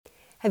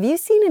Have you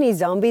seen any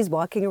zombies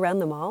walking around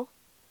the mall?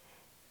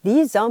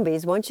 These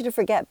zombies want you to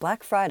forget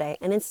Black Friday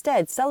and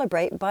instead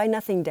celebrate Buy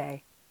Nothing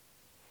Day.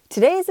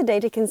 Today is a day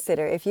to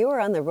consider if you are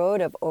on the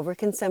road of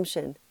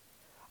overconsumption.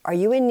 Are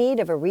you in need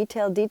of a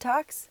retail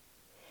detox?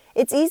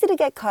 It's easy to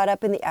get caught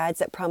up in the ads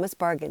that promise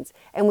bargains,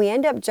 and we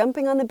end up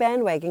jumping on the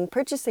bandwagon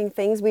purchasing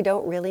things we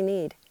don't really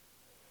need.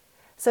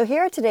 So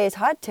here are today's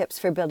hot tips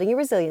for building your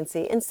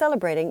resiliency and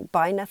celebrating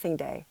Buy Nothing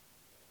Day.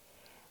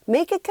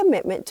 Make a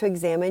commitment to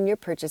examine your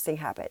purchasing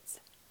habits.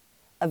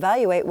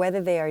 Evaluate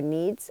whether they are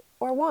needs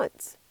or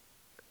wants.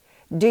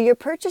 Do your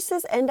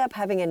purchases end up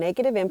having a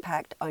negative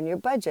impact on your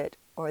budget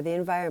or the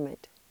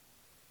environment?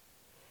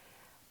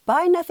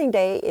 Buy Nothing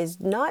Day is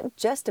not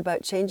just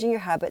about changing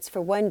your habits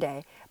for one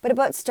day, but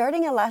about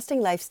starting a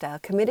lasting lifestyle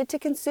committed to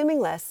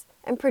consuming less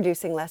and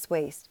producing less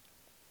waste.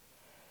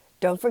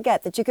 Don't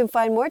forget that you can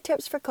find more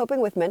tips for coping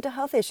with mental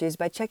health issues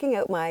by checking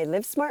out my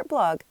Live Smart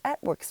blog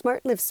at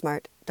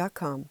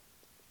worksmartlivesmart.com.